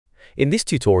In this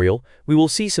tutorial, we will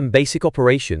see some basic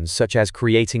operations such as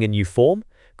creating a new form,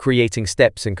 creating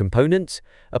steps and components,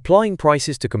 applying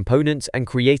prices to components, and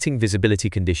creating visibility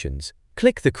conditions.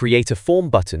 Click the Create a Form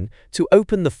button to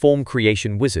open the Form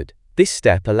Creation Wizard. This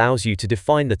step allows you to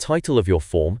define the title of your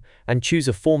form and choose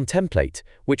a form template,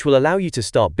 which will allow you to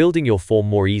start building your form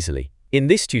more easily. In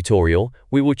this tutorial,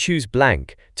 we will choose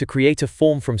blank to create a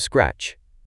form from scratch.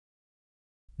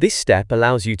 This step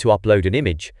allows you to upload an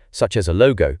image, such as a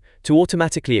logo, to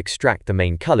automatically extract the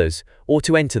main colors or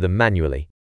to enter them manually.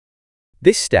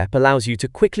 This step allows you to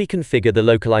quickly configure the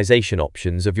localization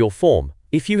options of your form.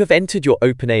 If you have entered your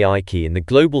OpenAI key in the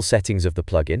global settings of the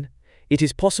plugin, it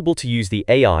is possible to use the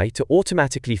AI to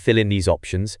automatically fill in these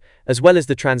options, as well as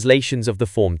the translations of the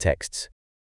form texts.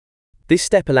 This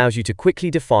step allows you to quickly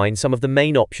define some of the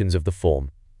main options of the form.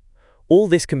 All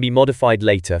this can be modified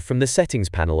later from the settings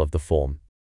panel of the form.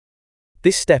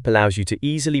 This step allows you to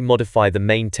easily modify the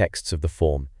main texts of the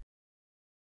form.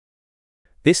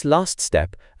 This last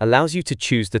step allows you to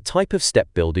choose the type of step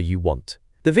builder you want.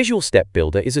 The Visual Step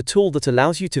Builder is a tool that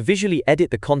allows you to visually edit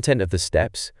the content of the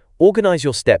steps, organize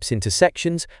your steps into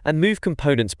sections, and move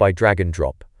components by drag and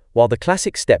drop, while the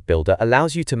Classic Step Builder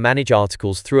allows you to manage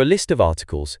articles through a list of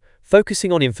articles,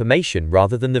 focusing on information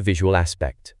rather than the visual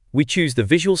aspect. We choose the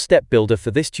Visual Step Builder for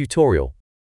this tutorial.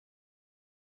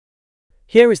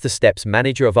 Here is the Steps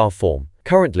Manager of our form.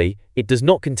 Currently, it does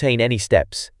not contain any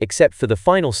steps, except for the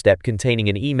final step containing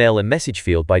an email and message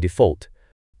field by default.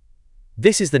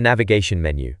 This is the navigation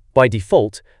menu. By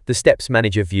default, the Steps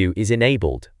Manager view is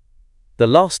enabled. The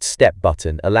Last Step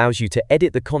button allows you to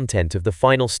edit the content of the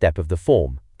final step of the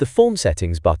form. The Form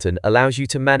Settings button allows you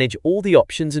to manage all the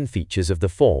options and features of the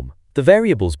form. The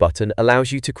Variables button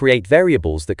allows you to create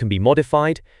variables that can be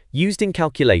modified, used in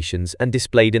calculations, and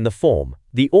displayed in the form.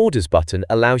 The Orders button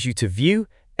allows you to view,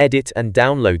 edit, and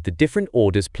download the different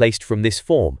orders placed from this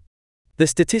form. The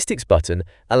Statistics button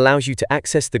allows you to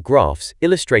access the graphs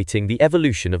illustrating the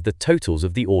evolution of the totals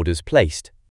of the orders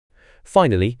placed.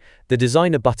 Finally, the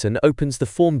Designer button opens the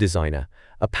Form Designer,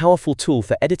 a powerful tool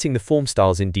for editing the form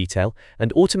styles in detail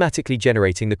and automatically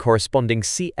generating the corresponding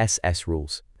CSS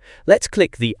rules. Let's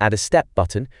click the Add a Step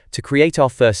button to create our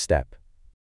first step.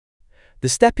 The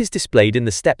step is displayed in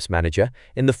the Steps Manager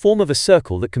in the form of a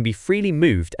circle that can be freely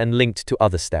moved and linked to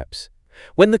other steps.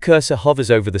 When the cursor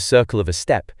hovers over the circle of a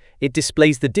step, it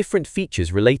displays the different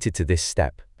features related to this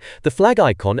step. The flag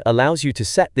icon allows you to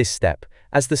set this step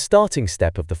as the starting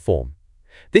step of the form.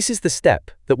 This is the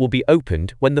step that will be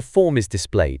opened when the form is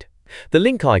displayed. The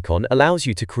link icon allows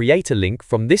you to create a link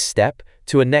from this step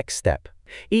to a next step.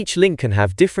 Each link can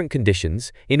have different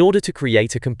conditions in order to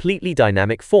create a completely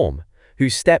dynamic form,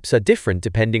 whose steps are different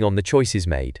depending on the choices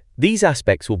made. These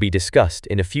aspects will be discussed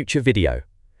in a future video.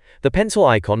 The pencil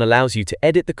icon allows you to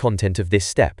edit the content of this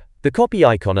step. The copy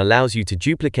icon allows you to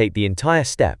duplicate the entire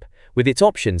step, with its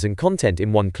options and content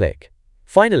in one click.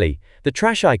 Finally, the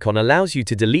trash icon allows you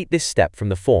to delete this step from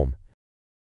the form.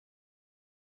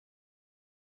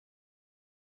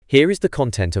 Here is the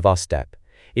content of our step.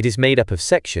 It is made up of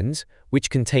sections, which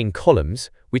contain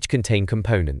columns, which contain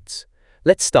components.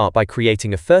 Let's start by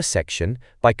creating a first section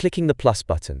by clicking the plus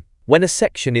button. When a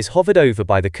section is hovered over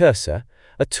by the cursor,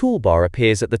 a toolbar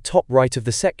appears at the top right of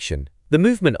the section. The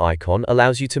movement icon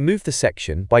allows you to move the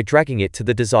section by dragging it to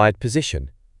the desired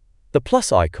position. The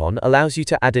plus icon allows you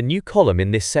to add a new column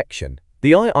in this section.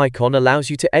 The eye icon allows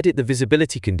you to edit the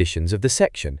visibility conditions of the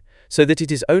section, so that it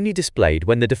is only displayed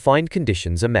when the defined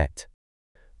conditions are met.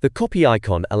 The copy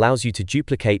icon allows you to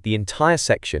duplicate the entire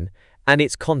section and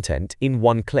its content in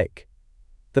one click.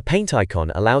 The paint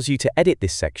icon allows you to edit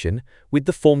this section with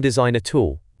the Form Designer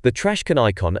tool. The trash can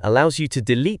icon allows you to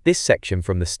delete this section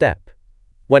from the step.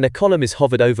 When a column is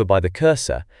hovered over by the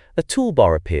cursor, a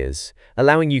toolbar appears,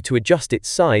 allowing you to adjust its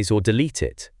size or delete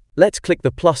it. Let's click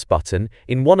the plus button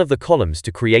in one of the columns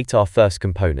to create our first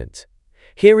component.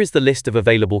 Here is the list of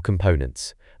available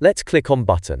components. Let's click on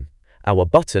Button. Our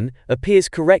button appears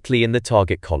correctly in the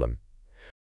target column.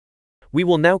 We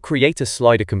will now create a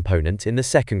slider component in the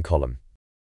second column.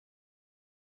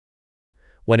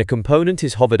 When a component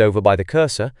is hovered over by the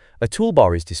cursor, a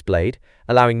toolbar is displayed,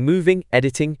 allowing moving,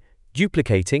 editing,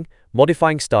 duplicating,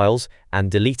 modifying styles,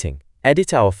 and deleting.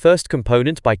 Edit our first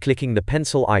component by clicking the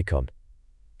pencil icon.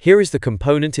 Here is the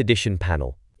Component Edition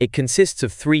panel. It consists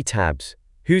of 3 tabs,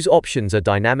 whose options are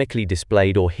dynamically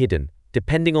displayed or hidden,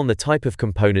 depending on the type of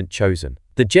component chosen.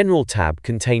 The General tab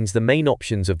contains the main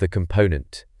options of the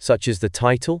component, such as the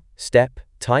title, step,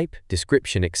 type,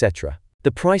 description, etc.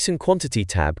 The Price and Quantity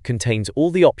tab contains all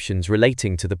the options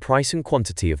relating to the price and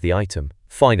quantity of the item.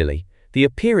 Finally, the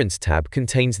Appearance tab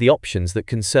contains the options that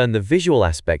concern the visual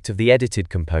aspect of the edited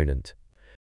component.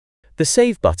 The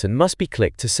Save button must be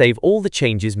clicked to save all the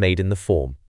changes made in the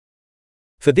form.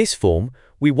 For this form,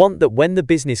 we want that when the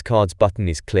Business Cards button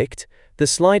is clicked, the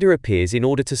slider appears in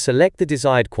order to select the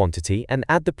desired quantity and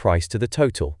add the price to the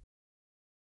total.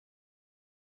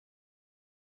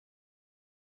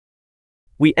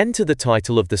 We enter the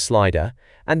title of the slider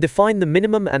and define the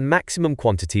minimum and maximum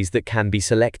quantities that can be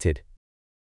selected.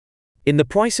 In the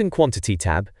Price and Quantity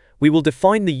tab, we will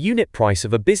define the unit price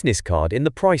of a business card in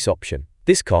the Price option.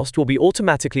 This cost will be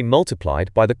automatically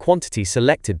multiplied by the quantity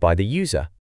selected by the user.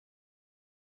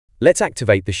 Let's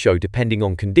activate the Show Depending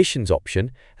on Conditions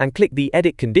option and click the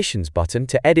Edit Conditions button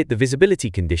to edit the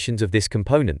visibility conditions of this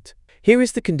component. Here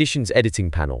is the Conditions Editing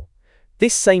panel.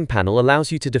 This same panel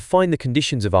allows you to define the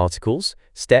conditions of articles,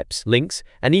 steps, links,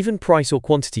 and even price or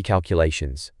quantity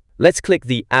calculations. Let's click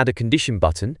the Add a Condition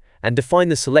button and define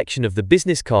the selection of the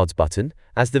Business Cards button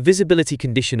as the visibility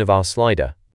condition of our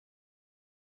slider.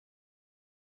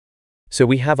 So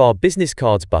we have our Business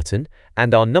Cards button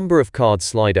and our Number of Cards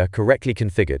slider correctly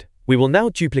configured. We will now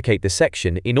duplicate the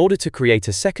section in order to create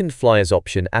a second Flyers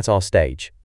option at our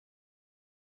stage.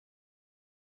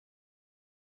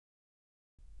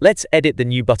 Let's edit the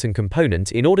New Button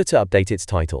component in order to update its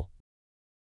title.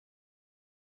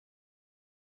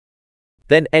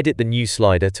 Then edit the new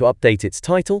slider to update its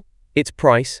title, its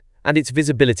price, and its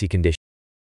visibility condition.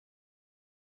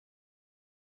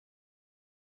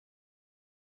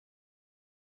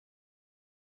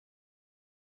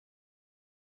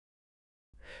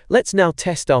 Let's now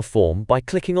test our form by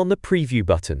clicking on the Preview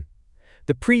button.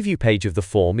 The preview page of the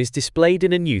form is displayed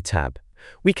in a new tab.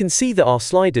 We can see that our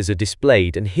sliders are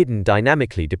displayed and hidden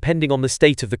dynamically depending on the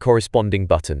state of the corresponding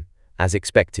button, as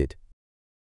expected.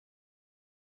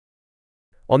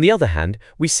 On the other hand,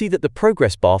 we see that the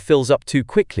progress bar fills up too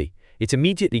quickly. It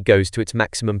immediately goes to its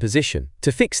maximum position.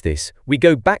 To fix this, we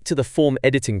go back to the Form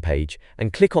Editing page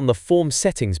and click on the Form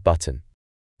Settings button.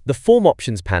 The Form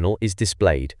Options panel is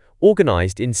displayed,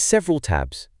 organized in several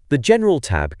tabs. The General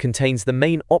tab contains the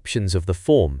main options of the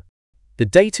form. The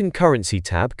Date and Currency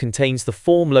tab contains the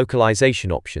form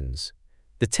localization options.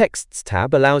 The Texts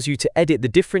tab allows you to edit the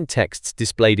different texts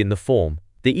displayed in the form.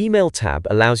 The Email tab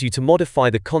allows you to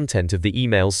modify the content of the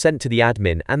emails sent to the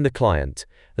admin and the client,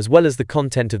 as well as the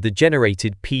content of the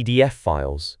generated PDF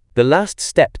files. The Last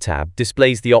Step tab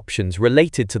displays the options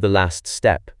related to the last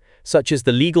step, such as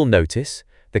the legal notice,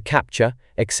 the captcha,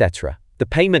 etc. The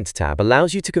Payment tab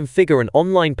allows you to configure an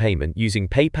online payment using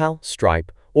PayPal,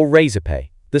 Stripe, or Razorpay.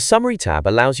 The Summary tab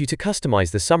allows you to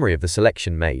customize the summary of the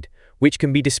selection made, which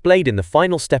can be displayed in the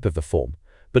final step of the form,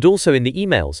 but also in the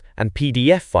emails and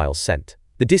PDF files sent.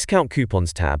 The Discount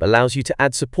Coupons tab allows you to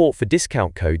add support for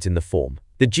discount codes in the form.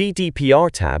 The GDPR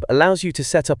tab allows you to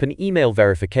set up an email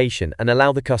verification and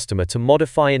allow the customer to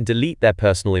modify and delete their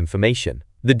personal information.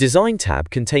 The Design tab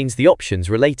contains the options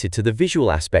related to the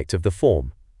visual aspect of the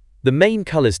form. The Main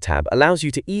Colors tab allows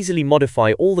you to easily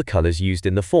modify all the colors used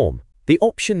in the form. The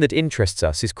option that interests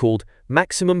us is called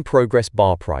Maximum Progress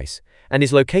Bar Price and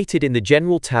is located in the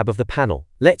General tab of the panel.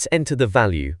 Let's enter the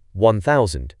value,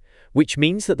 1000, which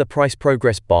means that the price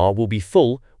progress bar will be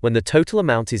full when the total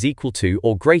amount is equal to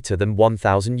or greater than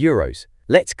 €1,000.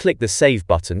 Let's click the Save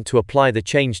button to apply the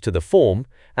change to the form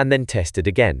and then test it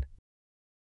again.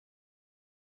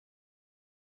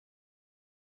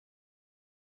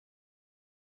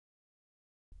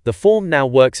 The form now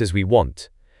works as we want.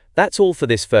 That's all for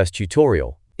this first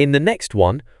tutorial. In the next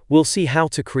one, we'll see how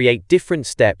to create different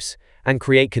steps and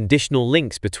create conditional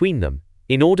links between them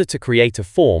in order to create a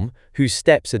form whose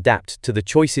steps adapt to the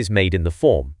choices made in the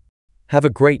form. Have a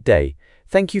great day.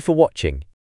 Thank you for watching.